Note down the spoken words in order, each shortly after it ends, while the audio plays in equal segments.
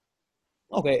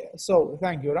Okay, so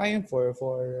thank you, Ryan, for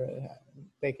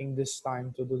taking this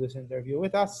time to do this interview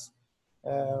with us.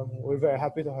 We're very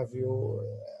happy to have you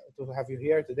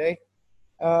here today.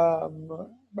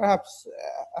 Perhaps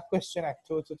a question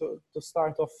to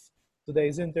start off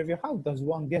today's interview. How does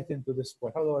one get into the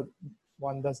sport? How do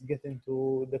one does get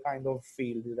into the kind of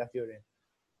field that you're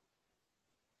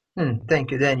in?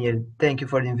 Thank you, Daniel. Thank you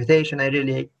for the invitation. I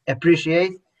really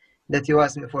appreciate that you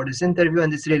asked me for this interview,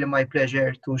 and it's really my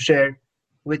pleasure to share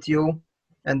with you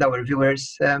and our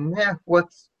viewers,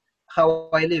 how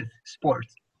I live sport.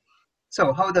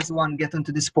 So, how does one get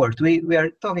into the sport? We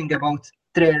are talking about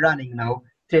trail running now.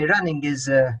 Trail running is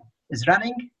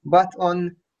running, but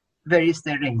on various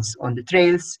terrains, on the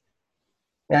trails.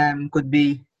 Could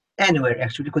be anywhere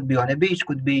actually. Could be on a beach.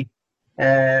 Could be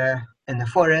in the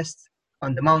forest,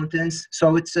 on the mountains.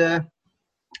 So it's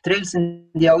trails in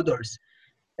the outdoors.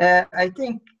 I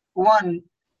think one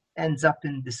ends up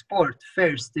in the sport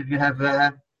first if you have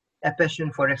a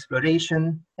passion for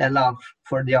exploration, a love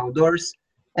for the outdoors,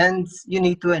 and you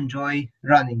need to enjoy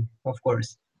running, of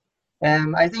course.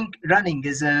 I think running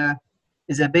is a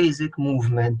basic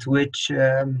movement which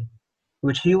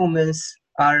humans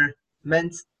are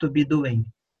meant to be doing.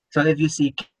 So if you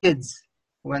see kids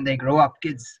when they grow up,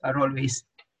 kids are always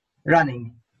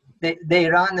running. They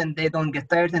run and they don't get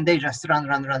tired and they just run,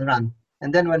 run, run, run.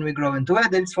 And then when we grow into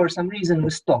adults, for some reason we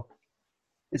stop.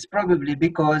 It's probably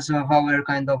because of our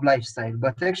kind of lifestyle,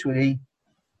 but actually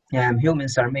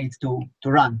humans are made to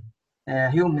run.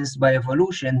 Humans by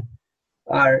evolution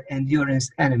are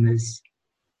endurance animals.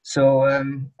 So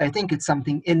I think it's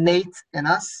something innate in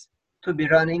us to be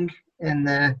running in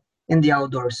the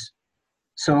outdoors.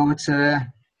 So it's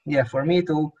for me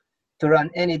to run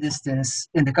any distance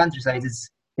in the countryside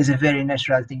is a very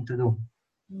natural thing to do.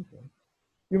 Okay.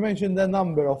 You mentioned a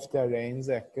number of terrains,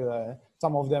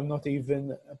 some of them not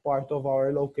even part of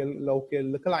our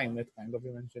local climate. Kind of,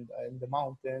 you mentioned in the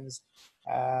mountains.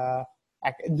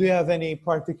 Do you have any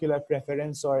particular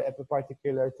preference or a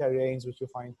particular terrains which you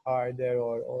find harder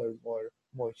or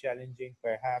more challenging,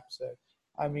 perhaps?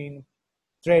 I mean,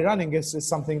 trail running is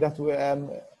something that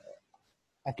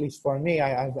at least for me,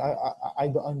 I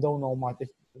don't know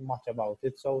much about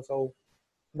it. So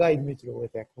guide me through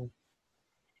it, Echo.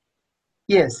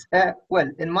 Yes, well,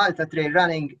 in Malta, trail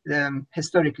running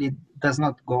historically does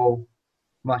not go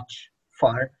much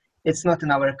far. It's not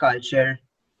in our culture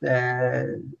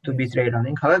to be trail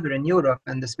running. However, in Europe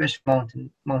and especially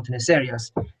mountainous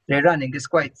areas, trail running is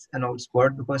quite an old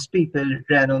sport because people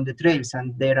ran on the trails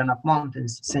and they ran up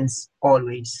mountains since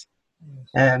always.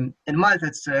 In Malta,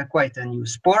 it's quite a new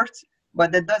sport,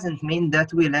 but that doesn't mean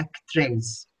that we lack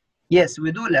trails. Yes,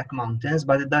 we do lack mountains,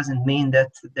 but it doesn't mean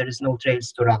that there is no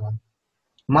trails to run on.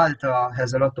 Malta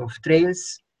has a lot of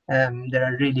trails. There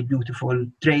are really beautiful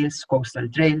trails, coastal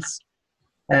trails.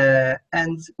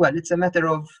 And well, it's a matter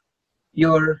of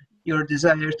your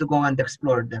desire to go and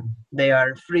explore them. They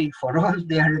are free for all,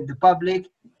 they are in the public.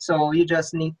 So you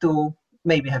just need to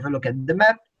maybe have a look at the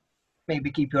map, maybe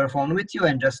keep your phone with you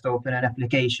and just open an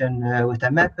application with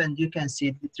a map and you can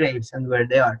see the trails and where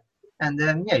they are. And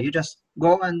then, you just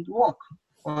go and walk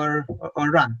or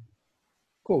run.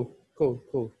 Cool.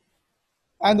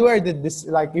 And where did this,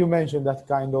 like you mentioned, that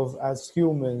kind of, as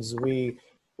humans, we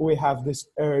have this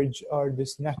urge or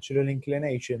this natural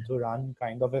inclination to run,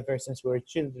 kind of ever since we're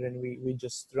children, we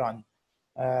just run.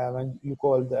 And you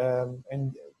called,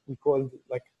 and we called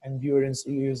like endurance,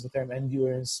 you use the term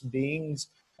endurance beings,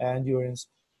 endurance,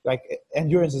 like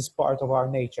endurance is part of our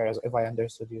nature, as if I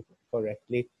understood you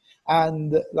correctly.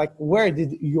 And like, where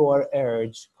did your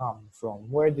urge come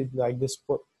from? Where did like this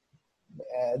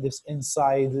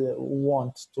inside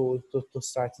want to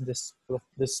start this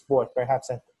sport, perhaps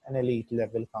at an elite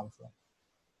level, come from?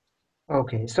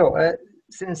 Okay, so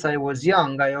since I was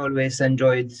young, I always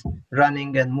enjoyed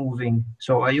running and moving.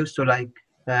 So I used to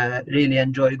really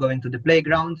enjoy going to the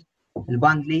playground, El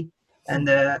Bandli, and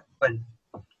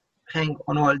hang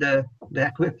on all the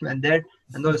equipment there.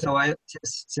 And also,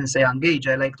 since a young age,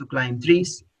 I like to climb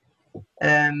trees.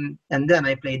 And then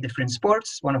I played different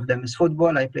sports. One of them is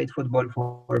football. I played football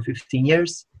for 15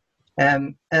 years.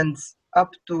 And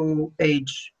up to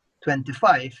age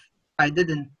 25, I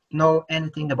didn't know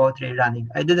anything about trail running.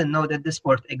 I didn't know that the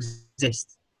sport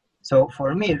exists. So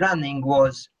for me, running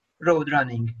was road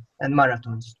running and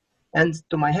marathons. And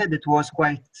to my head, it was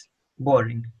quite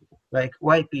boring. Like,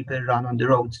 why people run on the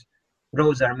roads?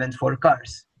 Roads are meant for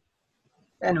cars.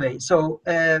 Anyway, so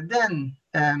then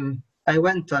I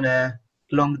went on a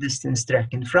long distance trek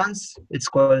in France. It's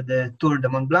called the Tour de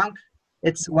Mont Blanc.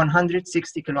 It's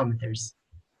 160 kilometers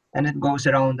and it goes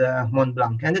around Mont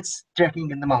Blanc and it's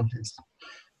trekking in the mountains.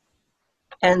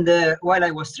 And while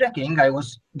I was trekking, I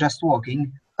was just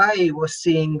walking, I was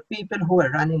seeing people who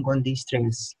were running on these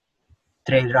trails,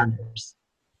 trail runners.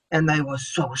 And I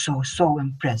was so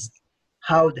impressed.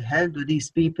 How the hell do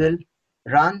these people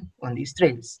run on these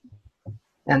trails?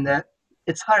 And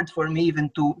it's hard for me even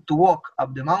to walk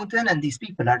up the mountain, and these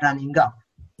people are running up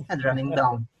and running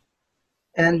down.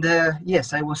 And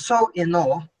yes, I was so in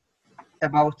awe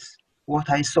about what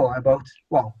I saw, about,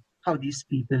 wow, how these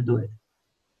people do it,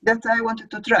 that I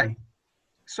wanted to try.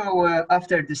 So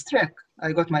after this trek,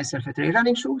 I got myself a trail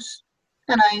running shoes,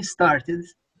 and I started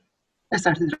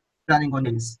running on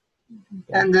trails.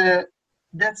 And Okay.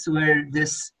 that's where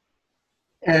that's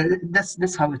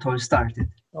how it all started.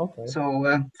 Okay. So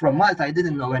from Malta, I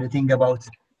didn't know anything about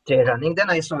trail running. Then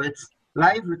I saw it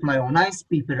live with my own eyes,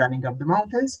 people running up the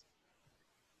mountains,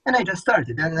 and I just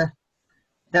started. And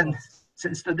then Yes.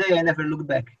 since today, I never looked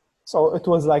back. So it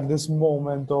was like this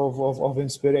moment of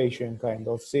inspiration, kind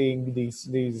of seeing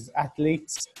these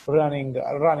athletes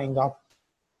running up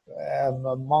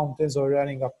mountains or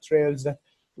running up trails that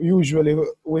usually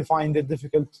we find it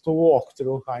difficult to walk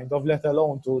through, kind of, let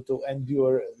alone to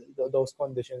endure those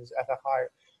conditions at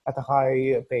a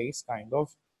high pace, kind of.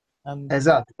 And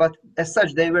Exact. But as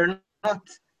such, they were not,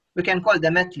 we can call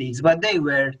them athletes, but they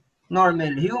were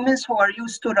normal humans who are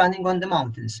used to running on the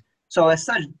mountains. So as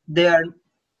such, they are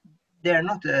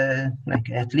not like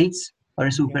athletes or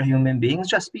yes, superhuman beings,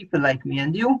 just people like me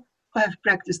and you who have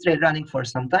practiced trail running for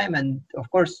some time, and of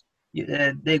course,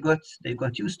 they got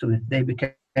used to it. They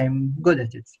became good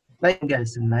at it. Like anything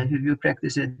else in life, if you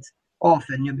practice it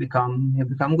often, you become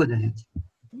good at it.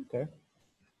 okay.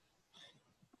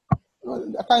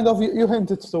 Well, kind of, you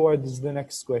hinted towards the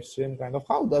next question, kind of,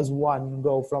 how does one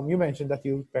go from, you mentioned that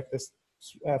you practiced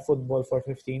football for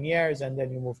 15 years and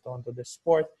then you moved on to the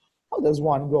sport. How does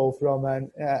one go from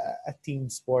a team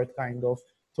sport, kind of,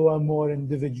 to a more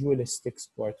individualistic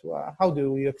sport? How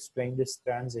do you explain this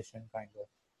transition, kind of?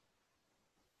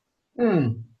 Hmm.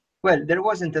 Well, there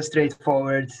wasn't a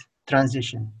straightforward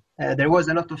transition. There was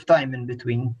a lot of time in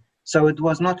between. So it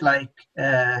was not like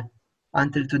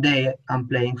until today I'm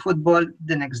playing football,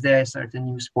 the next day I start a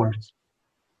new sport.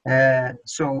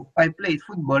 So I played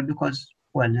football because,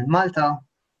 well, in Malta,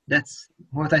 that's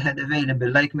what I had available,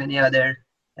 like many other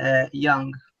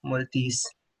young Maltese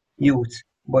youth,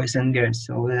 boys and girls.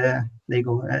 So they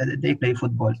play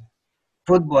football.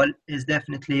 Football is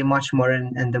definitely much more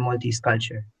in the Maltese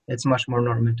culture. It's much more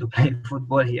normal to play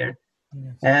football here.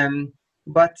 Yes.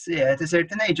 But yeah, at a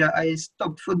certain age, I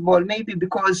stopped football maybe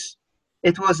because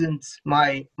it wasn't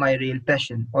my real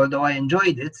passion. Although I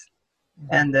enjoyed it,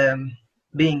 and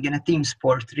being in a team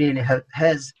sport really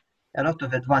has a lot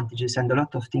of advantages and a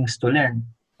lot of things to learn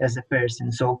as a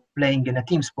person. So playing in a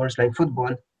team sport like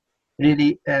football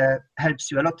really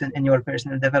helps you a lot in your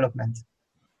personal development.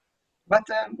 But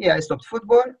yeah, I stopped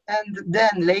football, and then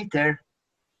later,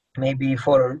 maybe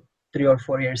 3 or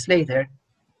 4 years later,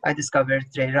 I discovered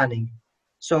trail running.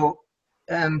 So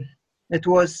um, it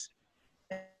was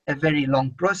a very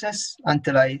long process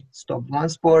until I stopped one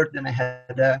sport. Then I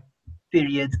had a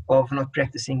period of not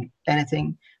practicing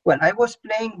anything. Well, I was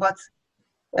playing, but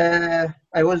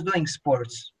I was doing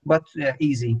sports, but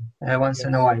easy, once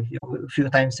in a Yes. while, a few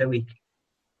times a week.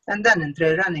 And then in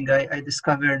trail running, I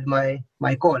discovered my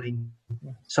calling.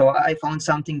 So Yes. I found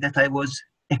something that I was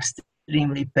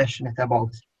extremely passionate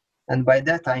about. And by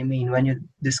that, I mean, when you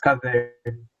discover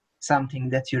something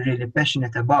that you're really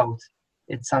passionate about,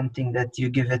 it's something that you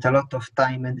give it a lot of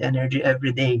time and energy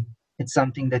every day. It's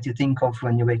something that you think of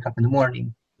when you wake up in the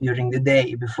morning, during the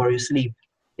day, before you sleep.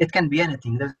 It can be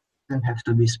anything, it doesn't have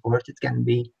to be sport, it can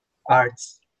be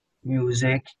arts,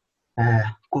 music,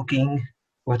 cooking,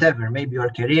 whatever, maybe your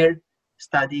career,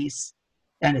 studies,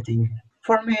 anything.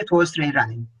 For me, it was trail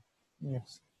running.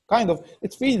 Yes. Kind of.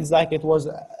 It feels like it was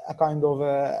a kind of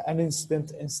an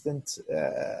instant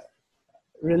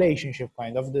relationship,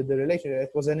 kind of the relationship.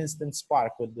 It was an instant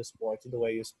spark with the sport, the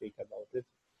way you speak about it.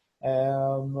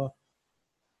 Um,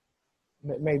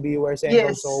 Maybe you were saying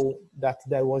Yes, also that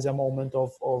there was a moment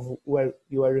of where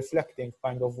you were reflecting,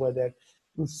 kind of, whether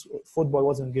football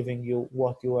wasn't giving you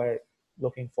what you were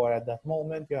looking for at that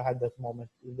moment. You had that moment,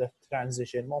 that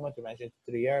transition moment. You mentioned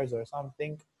 3 years or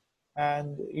something,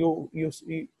 and you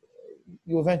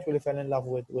eventually fell in love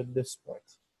with this sport.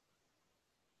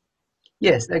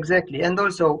 yes, exactly. And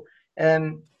also,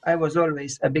 I was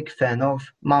always a big fan of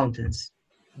mountains.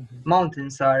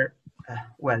 Mountains are,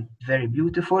 well, very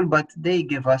beautiful, but they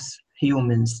give us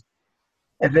humans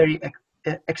a very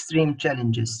extreme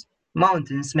challenges.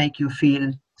 Mountains make you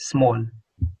feel small,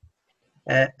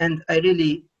 and I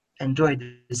really enjoy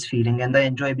this feeling, and I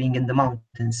enjoy being in the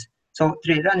mountains. So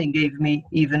trail running gave me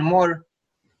even more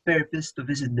purpose to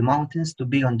visit the mountains, to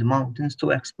be on the mountains,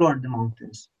 to explore the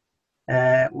mountains.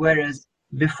 Whereas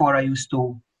before I used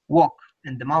to walk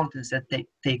in the mountains that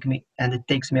take me, and it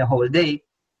takes me a whole day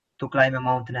to climb a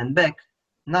mountain and back.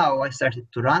 Now I started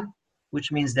to run,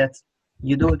 which means that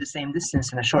you do the same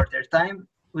distance in a shorter time,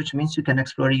 which means you can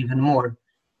explore even more.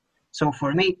 So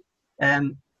for me,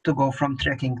 to go from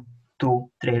trekking to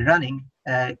trail running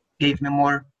gave me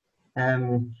more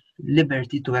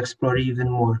liberty to explore even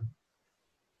more.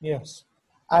 Yes.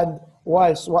 And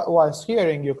whilst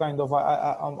hearing you,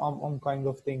 I'm kind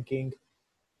of thinking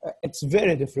it's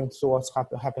very different to what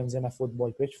happens in a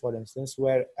football pitch, for instance,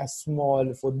 where a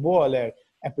small footballer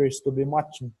appears to be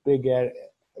much bigger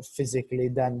physically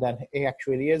than he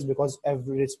actually is, because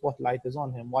every spotlight is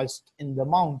on him. Whilst in the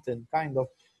mountain, kind of,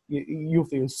 you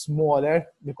feel smaller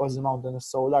because the mountain is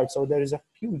so large. So there is a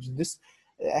huge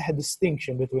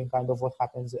distinction between kind of what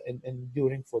happens in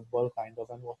during football, kind of,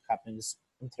 and what happens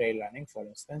in trail running, for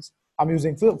instance. I'm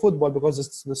using football because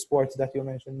it's the sport that you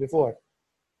mentioned before.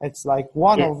 It's like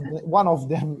one Yeah. of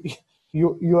them,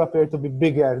 you appear to be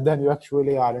bigger than you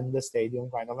actually are in the stadium,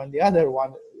 kind of, and the other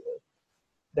one,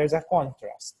 there's a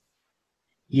contrast.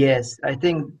 Yes, I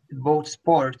think both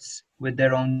sports with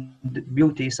their own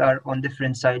beauties are on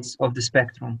different sides of the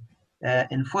spectrum.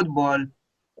 In football,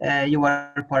 you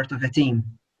are part of a team.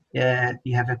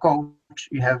 You have a coach,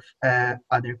 you have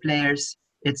other players.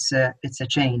 It's a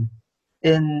chain.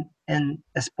 In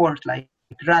a sport like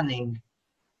running,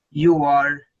 you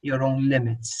are your own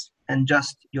limits and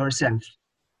just yourself.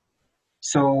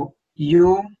 So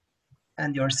you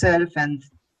and yourself and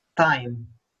time,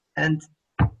 and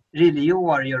really you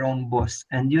are your own boss,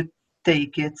 and you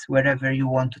take it wherever you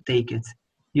want to take it.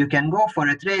 You can go for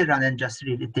a trail run and just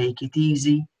really take it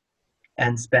easy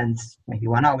and spend maybe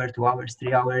 1 hour, 2 hours,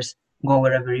 3 hours, go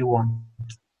wherever you want.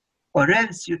 Or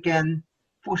else you can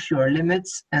push your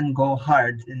limits and go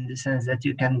hard, in the sense that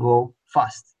you can go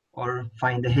fast or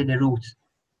find a hilly route.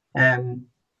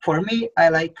 For me, I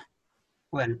like,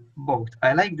 well, both.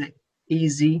 I like the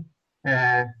easy,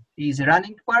 uh, easy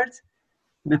running part,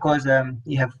 because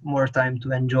you have more time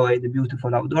to enjoy the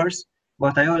beautiful outdoors.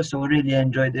 But I also really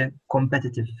enjoy the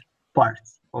competitive part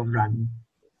of running.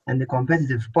 And the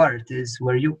competitive part is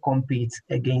where you compete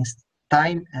against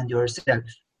time and yourself.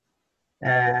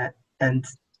 Uh, and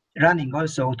running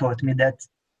also taught me that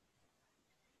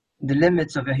the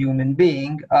limits of a human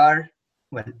being are,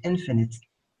 well, infinite,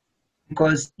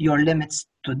 because your limits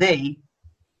today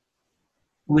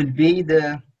will be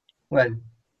well,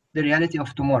 the reality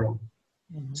of tomorrow.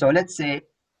 Mhm. So let's say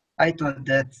I thought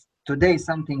that today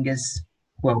something is,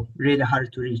 well, really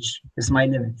hard to reach, is my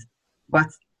limit. But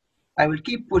I will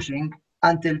keep pushing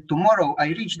until tomorrow I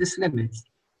reach this limit.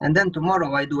 And then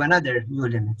tomorrow I do another new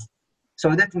limit.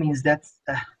 So that means that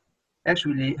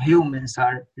actually humans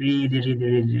are really, really,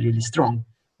 really, really strong.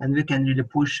 And we can really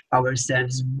push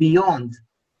ourselves beyond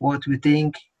what we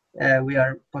think we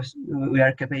are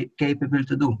capable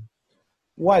to do.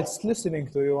 Whilst listening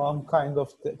to you, I'm kind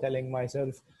of telling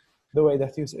myself the way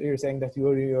that you're saying that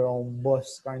you're your own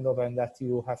boss, kind of, and that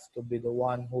you have to be the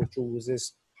one who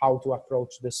chooses how to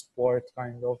approach the sport,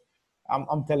 kind of.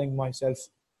 I'm telling myself,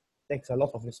 takes a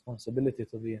lot of responsibility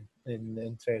to be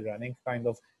in trail running, kind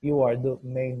of. You are the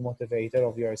main motivator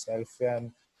of yourself,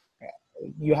 and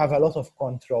you have a lot of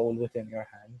control within your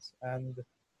hands, and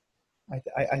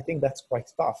I think that's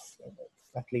quite tough,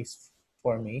 at least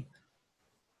for me.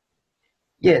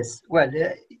 Yes, well,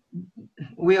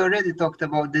 we already talked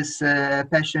about this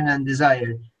passion and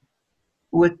desire.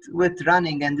 With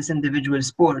running and this individual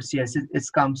sports, yes, it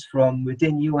comes from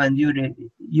within you, and you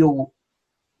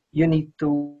need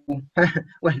to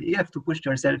well, you have to push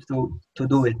yourself to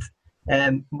do it.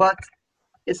 But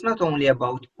it's not only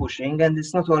about pushing, and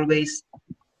it's not always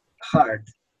hard.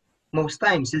 Most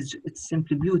times it's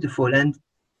simply beautiful, and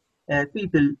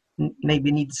people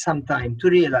maybe need some time to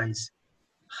realize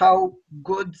how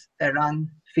good a run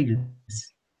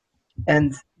feels.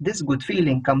 And this good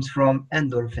feeling comes from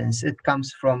endorphins. It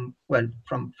comes from, well,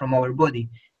 from our body.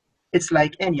 It's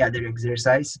like any other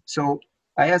exercise. So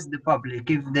I ask the public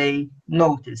if they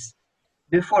notice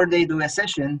before they do a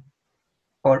session,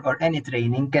 or any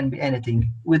training, can be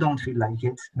anything. We don't feel like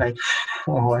it. Like,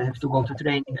 oh, I have to go to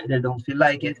training. I don't feel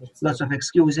like it. It's Lots of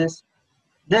excuses.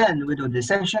 Then we do the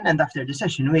session, and after the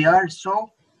session, we are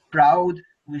so proud.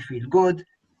 We feel good,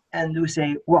 and we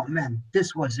say, "Wow, man,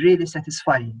 this was really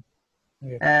satisfying."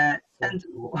 yeah, And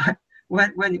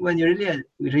when you really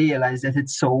realize that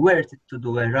it's so worth it to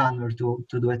do a run or to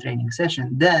do a training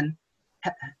session, then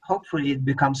hopefully it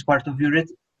becomes part of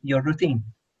your routine.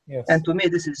 And yes. to me,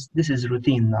 this is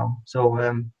routine now. So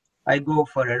I go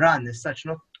for a run as such,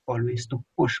 not always to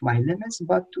push my limits,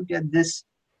 but to get this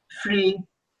free,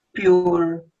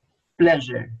 pure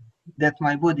pleasure that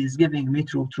my body is giving me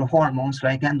through hormones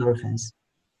like endorphins.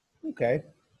 Okay.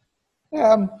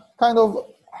 Yeah, kind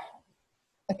of,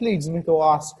 it leads me to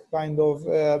ask kind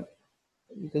of,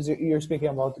 because you're speaking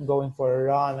about going for a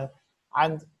run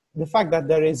and the fact that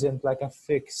there isn't like a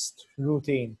fixed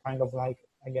routine, kind of like,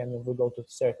 again, if we go to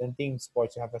certain team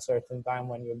sports, you have a certain time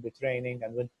when you'll be training.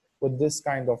 And with this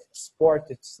kind of sport,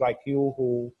 it's like you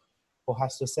who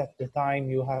has to set the time,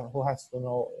 who has to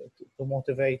know to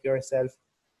motivate yourself.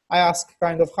 I ask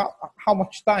kind of how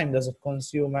much time does it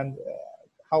consume and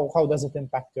how does it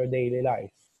impact your daily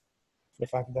life? The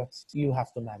fact that you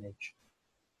have to manage.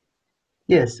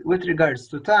 Yes, with regards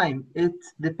to time, it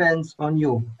depends on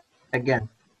you again.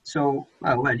 So,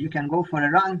 well, you can go for a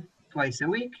run twice a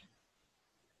week.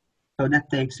 So that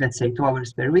takes, let's say, 2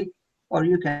 hours per week, or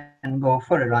you can go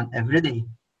for a run every day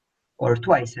or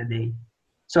twice a day.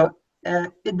 So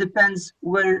it depends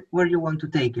where you want to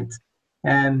take it.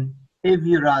 If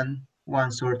you run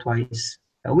once or twice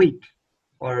a week,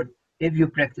 or if you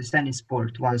practice any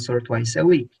sport once or twice a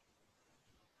week,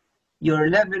 your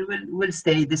level will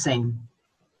stay the same.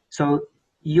 So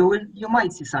you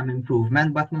might see some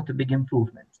improvement, but not a big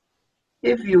improvement.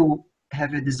 If you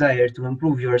have a desire to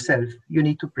improve yourself, you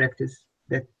need to practice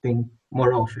that thing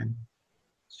more often.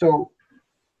 So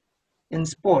in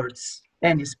sports,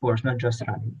 any sport, not just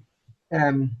running,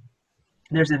 um,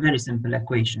 there's a very simple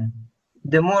equation.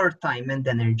 The more time and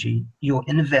energy you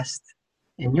invest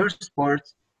in your sport,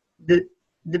 the,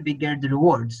 the bigger the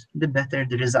rewards, the better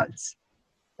the results.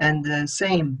 And the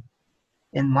same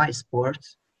in my sport,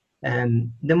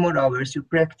 the more hours you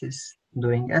practice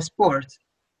doing a sport,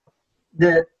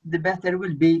 the better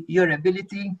will be your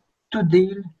ability to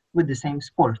deal with the same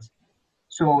sport.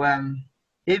 So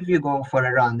if you go for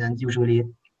a run and usually,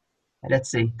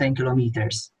 let's say 10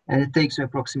 kilometers, and it takes you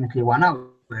approximately 1 hour,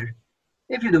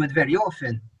 if you do it very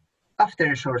often,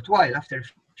 after a short while, after a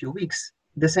few weeks,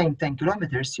 the same 10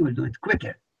 kilometers, you will do it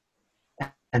quicker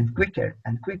and quicker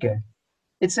and quicker.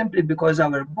 It's simply because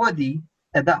our body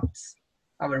adapts.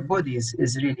 Our body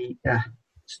is really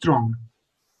strong.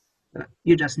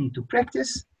 You just need to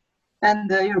practice and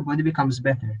your body becomes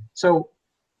better. So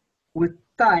with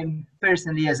time,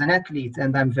 personally as an athlete,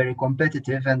 and I'm very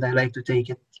competitive and I like to take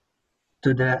it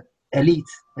to the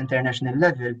elite international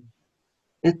level,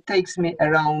 it takes me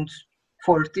around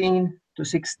 14 to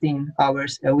 16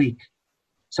 hours a week.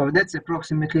 So that's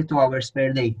approximately 2 hours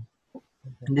per day.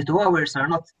 And the 2 hours are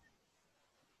not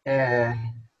uh,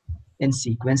 in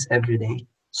sequence every day.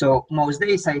 So most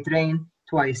days I train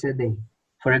twice a day.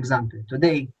 For example,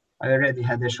 today I already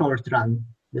had a short run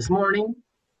this morning,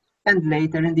 and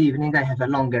later in the evening I have a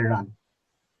longer run.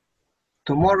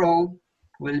 Tomorrow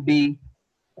will be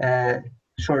a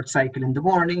short cycle in the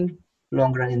morning,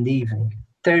 long run in the evening.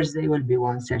 Thursday will be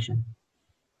one session.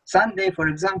 Sunday, for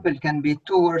example, can be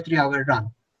 2 or 3 hour run.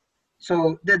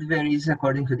 So that varies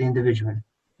according to the individual.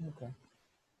 Okay.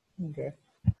 Okay.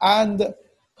 And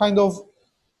kind of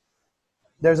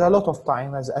there's a lot of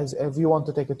time as if you want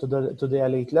to take it to the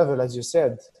elite level, as you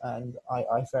said, and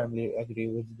I firmly agree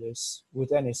with this.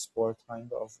 With any sport,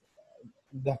 kind of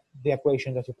the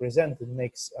equation that you presented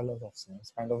makes a lot of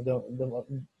sense. Kind of the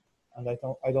and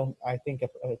I think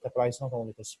it applies not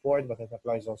only to sport, but it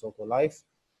applies also to life.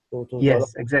 To a lot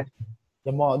Yes, exactly.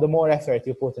 the more effort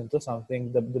you put into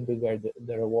something, the bigger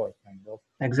the reward, kind of.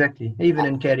 Exactly. Even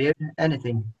in career,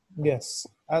 anything. Yes,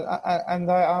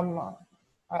 and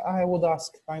I would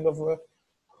ask kind of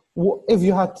if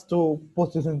you had to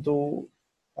put it into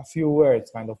a few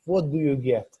words, kind of what do you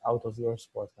get out of your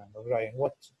sport, kind of, Ryan?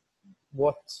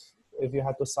 What if you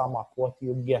had to sum up what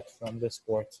you get from the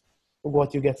sport,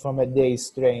 what you get from a day's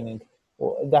training,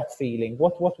 or that feeling?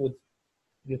 What would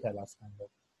you tell us, kind of?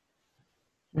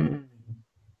 Mm.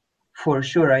 For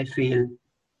sure, I feel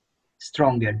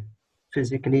stronger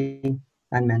physically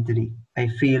and mentally. I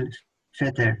feel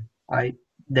fitter.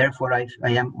 Therefore, I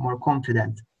am more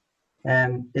confident.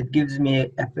 It gives me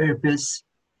a purpose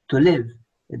to live.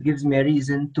 It gives me a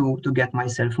reason to get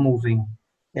myself moving.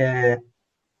 Uh,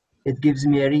 it gives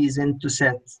me a reason to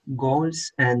set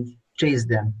goals and chase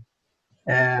them.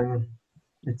 Um,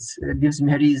 it gives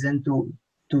me a reason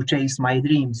to chase my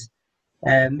dreams.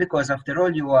 Because after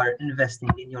all, you are investing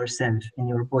in yourself, in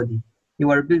your body.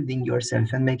 You are building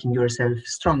yourself and making yourself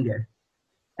stronger.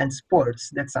 And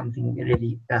sports, that's something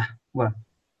really, well,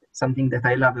 something that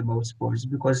I love about sports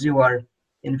because you are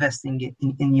investing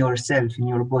in yourself, in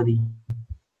your body.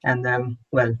 And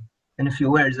well, in a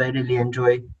few words, I really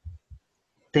enjoy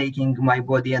taking my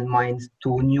body and mind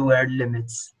to newer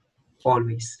limits.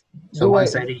 always. The So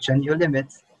once way I reach a new limit,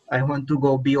 I want to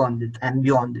go beyond it and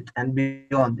beyond it and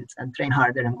beyond it and train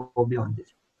harder and go beyond it.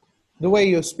 the way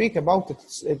you speak about it,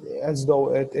 as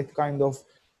though it kind of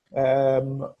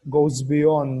goes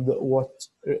beyond what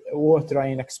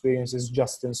Ryan experiences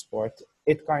just in sport.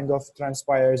 It kind of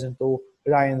transpires into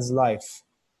Ryan's life.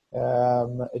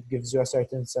 It gives you a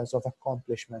certain sense of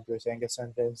accomplishment. You're saying a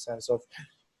certain sense of,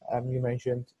 you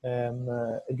mentioned,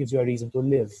 it gives you a reason to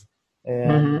live,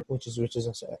 Mhm. which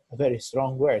is a very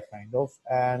strong word, kind of.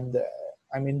 And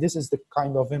I mean, this is the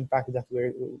kind of impact that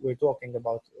we're talking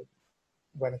about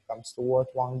when it comes to what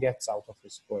one gets out of the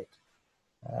sport.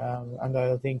 And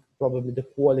I think probably the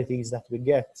qualities that we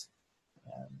get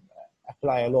um,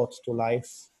 apply a lot to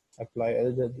life, apply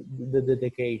the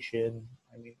dedication.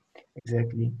 I mean,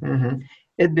 Exactly.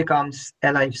 It becomes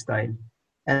a lifestyle,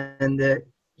 and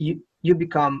you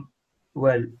become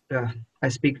well. I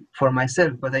speak for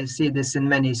myself, but I see this in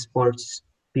many sports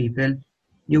people.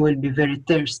 You will be very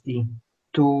thirsty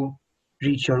to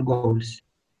reach your goals,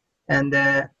 and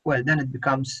well, then it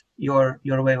becomes your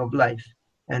way of life,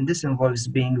 and this involves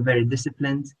being very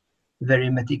disciplined, very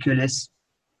meticulous.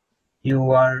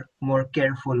 You are more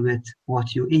careful with what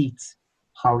you eat,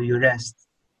 how you rest,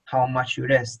 how much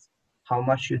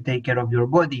you take care of your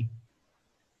body,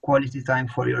 quality time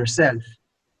for yourself.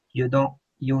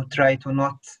 You try to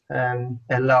not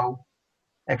allow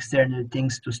external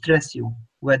things to stress you,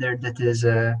 whether that is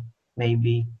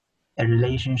maybe a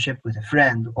relationship with a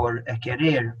friend or a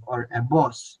career or a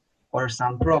boss or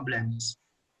some problems.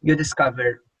 You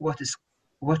discover what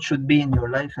should be in your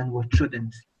life and what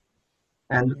shouldn't,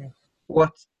 and yeah.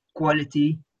 what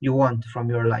quality you want from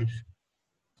your life.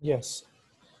 Yes,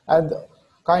 and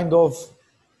kind of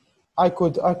I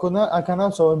can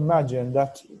also imagine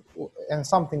that, and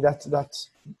something that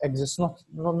exists not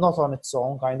on its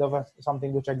own, kind of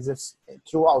something which exists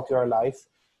throughout your life.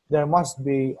 There must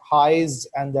be highs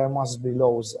and there must be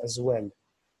lows as well,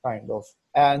 kind of.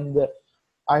 And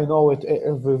I know it.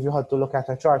 If you had to look at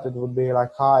a chart, it would be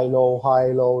like high, low, high,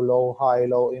 low, low, high,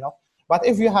 low. But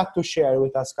if you had to share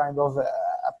with us kind of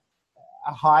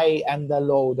a high and a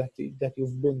low that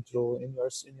you've been through in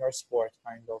your sport,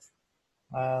 kind of.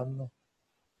 Um,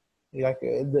 like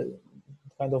the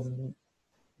kind of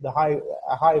the high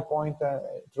a high point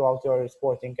throughout your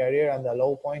sporting career and a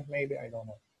low point maybe, I don't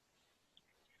know.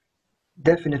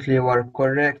 Definitely, you are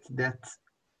correct that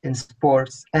in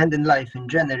sports and in life in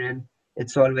general,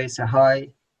 it's always a high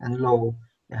and low,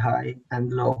 a high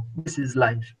and low. This is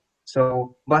life.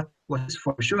 So, but what is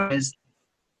for sure is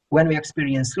when we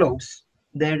experience lows,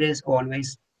 there is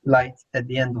always light at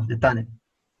the end of the tunnel.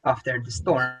 After the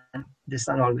storm, the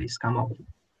sun always come out.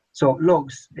 So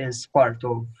lows is part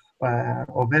of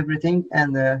everything,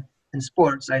 and in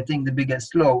sports, I think the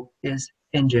biggest low is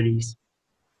injuries,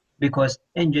 because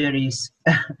injuries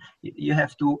you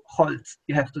have to halt,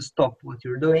 you have to stop what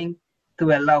you're doing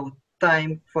to allow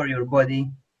time for your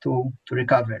body to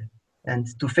recover and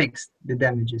to fix the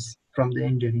damages from the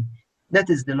injury. That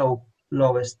is the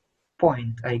lowest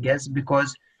point, I guess,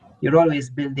 because you're always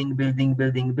building,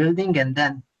 and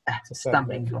then It's a setback.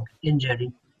 stumbling block,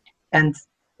 injury. And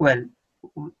well,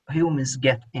 humans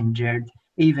get injured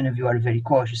even if you are very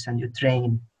cautious and you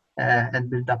train and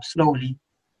build up slowly.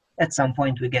 At some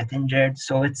point we get injured,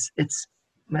 so it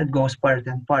goes part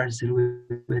and parcel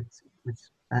with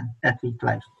athlete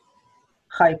life.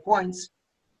 High points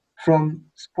from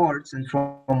sports and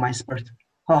from my sport,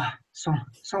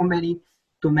 so many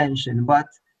to mention, but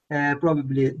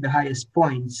probably the highest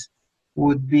points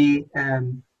would be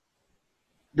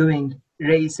doing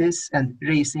races and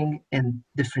racing in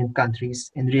different countries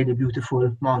in really beautiful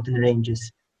mountain ranges.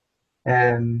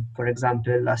 For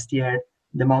example, last year,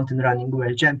 the mountain running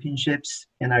world championships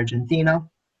in Argentina,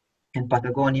 in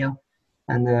Patagonia,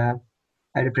 and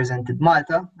I represented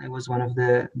Malta. I was one of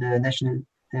the national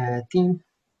team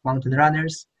mountain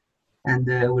runners, and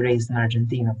we raced in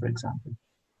Argentina, for example.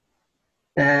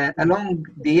 Along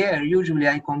the year, usually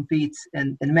I compete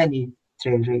in many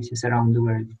trail races around the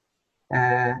world.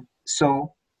 So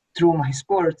through my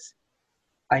sports,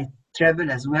 I travel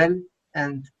as well,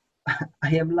 and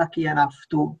I am lucky enough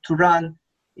to run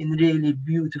in really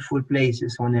beautiful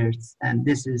places on earth. And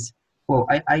this is, well,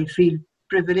 I feel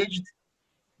privileged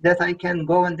that I can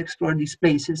go and explore these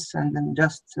places and then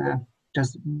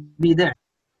just be there.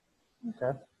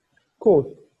 Okay, cool.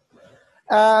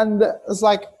 And it's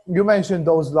like you mentioned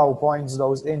those low points,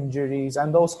 those injuries,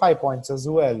 and those high points as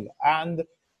well. And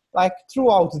like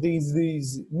throughout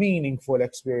these meaningful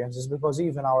experiences, because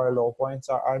even our low points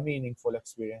are meaningful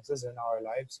experiences in our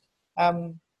lives.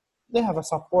 Um, they have a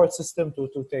support system to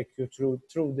take you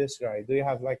through this, right? Do you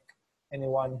have like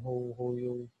anyone who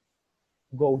you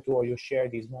go to or you share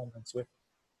these moments with,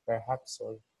 perhaps?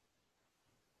 Or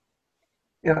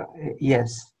Yeah,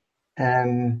 yes.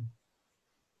 Um,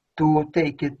 to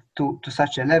take it to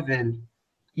such a level,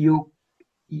 you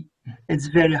it's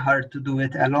very hard to do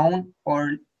it alone,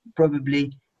 or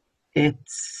probably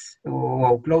it's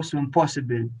close to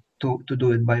impossible to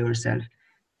do it by yourself.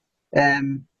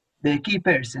 Um, the key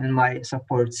person in my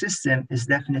support system is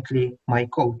definitely my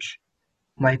coach.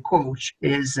 My coach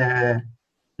is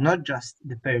not just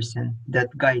the person that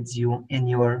guides you in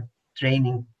your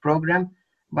training program,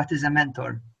 but is a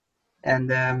mentor. And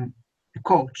the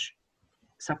coach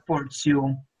supports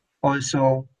you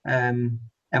also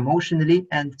emotionally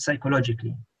and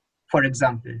psychologically. For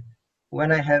example,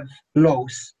 when I have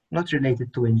lows, not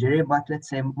related to injury, but let's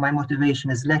say my motivation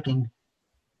is lacking,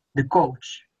 the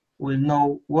coach will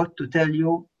know what to tell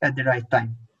you at the right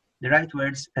time, the right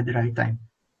words at the right time.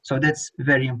 So that's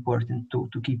very important to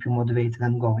keep you motivated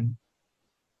and going.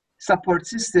 Support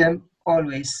system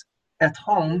always at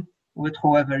home with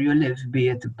whoever you live, be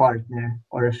it a partner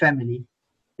or a family.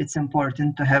 It's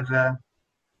important to have a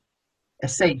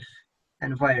safe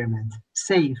environment,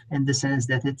 safe in the sense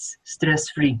that it's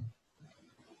stress-free,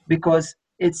 because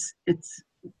it's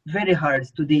very hard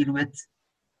to deal with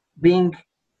being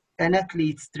an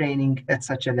athlete training at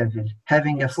such a level,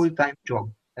 having a yes, full-time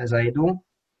job as I do,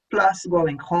 plus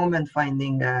going home and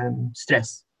finding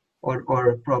stress or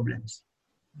problems.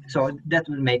 So that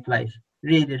will make life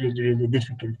really, really, really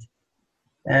difficult.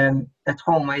 At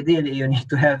home, ideally, you need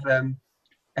to have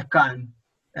a calm,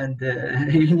 and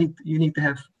you need to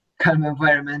have calm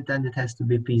environment, and it has to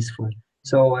be peaceful.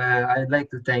 So I'd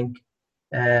like to thank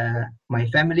my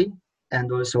family,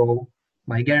 and also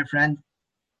my girlfriend,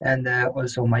 and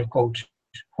also my coach,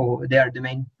 who they are the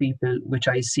main people which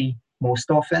I see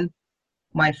most often.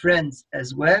 My friends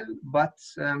as well, but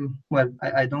well,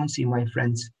 I don't see my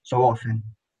friends so often.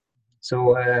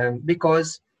 So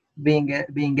because being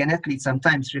an athlete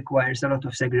sometimes requires a lot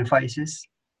of sacrifices.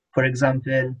 For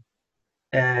example,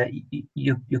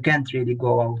 you can't really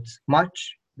go out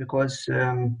much because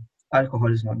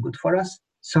alcohol is not good for us.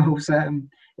 So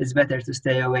it's better to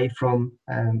stay away from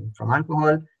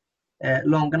alcohol.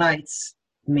 Long nights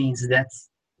means that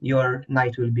your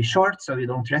night will be short, so you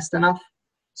don't rest enough.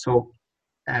 So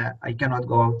I cannot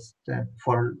go out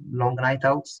for long night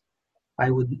outs.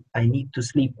 I need to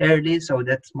sleep early so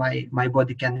that my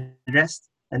body can rest,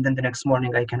 and then the next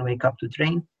morning I can wake up to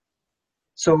train.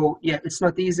 So yeah, it's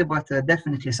not easy, but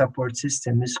definitely support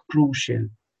system is crucial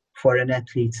for an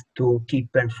athlete to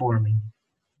keep performing.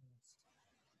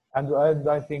 and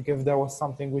I think if there was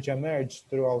something which emerged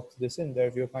throughout this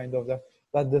interview, kind of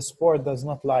that the sport does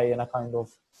not lie in a kind of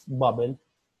bubble.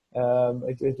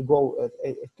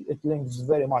 It links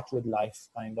very much with life,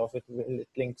 kind of. It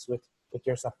links with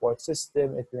your support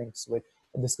system. It links with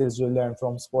the skills you learn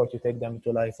from sport. You take them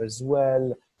to life as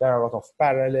well. There are a lot of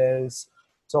parallels.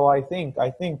 So I think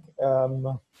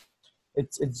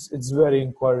it's very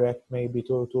incorrect maybe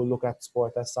to look at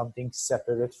sport as something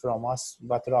separate from us,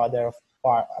 but rather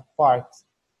a part.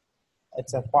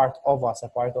 It's a part of us, a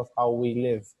part of how we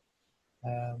live.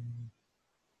 Um,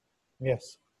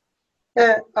 yes.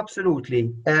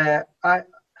 Absolutely.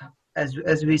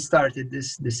 As we started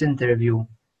this interview,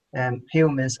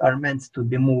 humans are meant to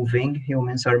be moving.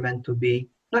 Humans are meant to be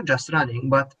not just running,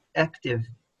 but active.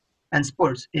 And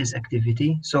sports is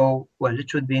activity, so well, it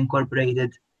should be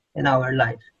incorporated in our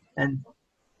life. And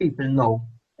people know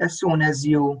as soon as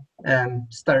you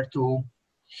start to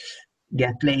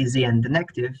get lazy and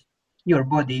inactive, your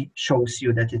body shows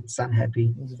you that it's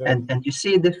unhappy. It's very And you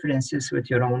see differences with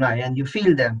your own eye, and you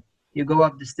feel them. You go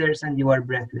up the stairs and you are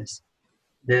breathless.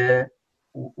 The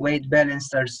weight balance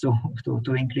starts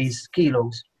to increase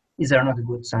kilos. These are not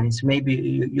good signs. Maybe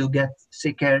you get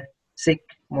sick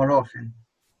more often.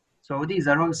 So these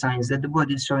are all signs that the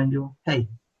body is showing you, hey,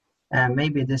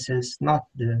 maybe this is not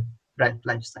the right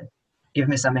lifestyle. Give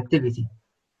me some activity.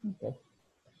 okay.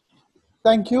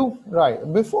 Thank you. Right.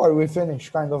 Before we finish,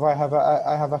 kind of, I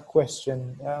have a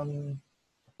question.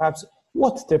 Perhaps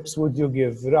what tips would you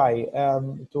give, Rai,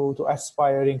 to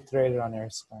aspiring trail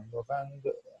runners, kind of,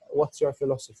 and what's your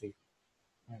philosophy?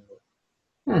 Kind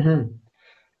of? Mhm.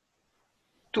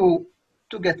 To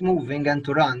to get moving and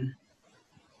to run,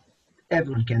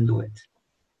 everyone can do it.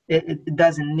 It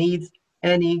doesn't need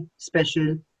any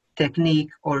special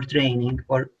technique or training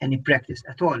or any practice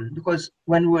at all. Because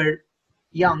when we're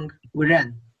young, we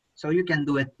ran. So you can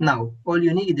do it now. All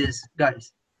you need is,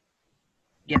 guys,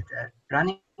 get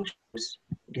running shoes,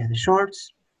 get the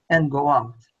shorts, and go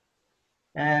out.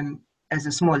 As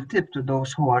a small tip to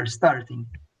those who are starting,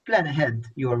 plan ahead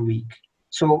your week.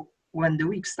 So when the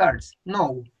week starts.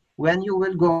 No, when you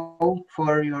will go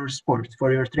for your sport,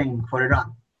 for your training, for a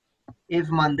run. If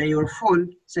Monday you're full,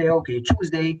 say, okay,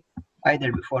 Tuesday,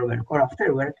 either before work or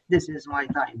after work, this is my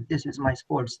time. This is my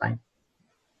sports time.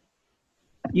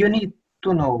 You need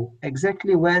to know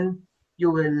exactly when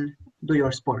you will do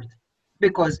your sport.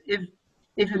 Because if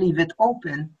you leave it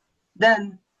open,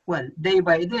 then well, day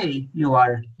by day you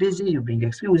are busy, you bring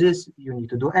excuses, you need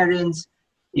to do errands,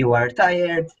 you are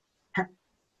tired,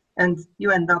 and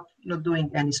you end up not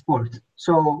doing any sport.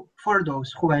 So for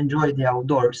those who enjoy the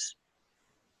outdoors,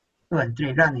 well,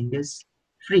 trail running is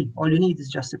free. All you need is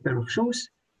just a pair of shoes,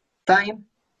 time,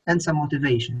 and some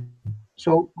motivation.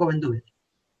 So go and do it.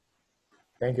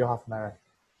 Thank you, Hafnar.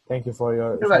 Thank you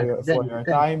You're welcome. for Thank you. your Thank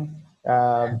you.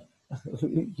 time.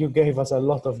 You gave us a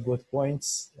lot of good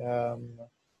points.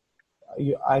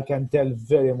 I can tell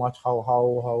very much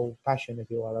how passionate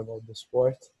you are about the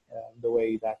sport, the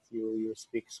way that you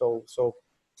speak so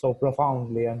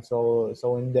profoundly and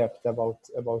so in depth about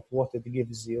what it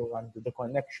gives you and the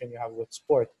connection you have with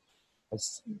sport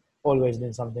has always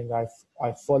been something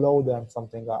I followed and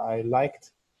something I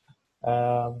liked.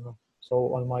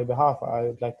 So on my behalf, I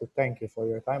would like to thank you for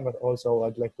your time, but also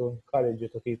I'd like to encourage you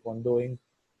to keep on doing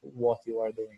what you are doing.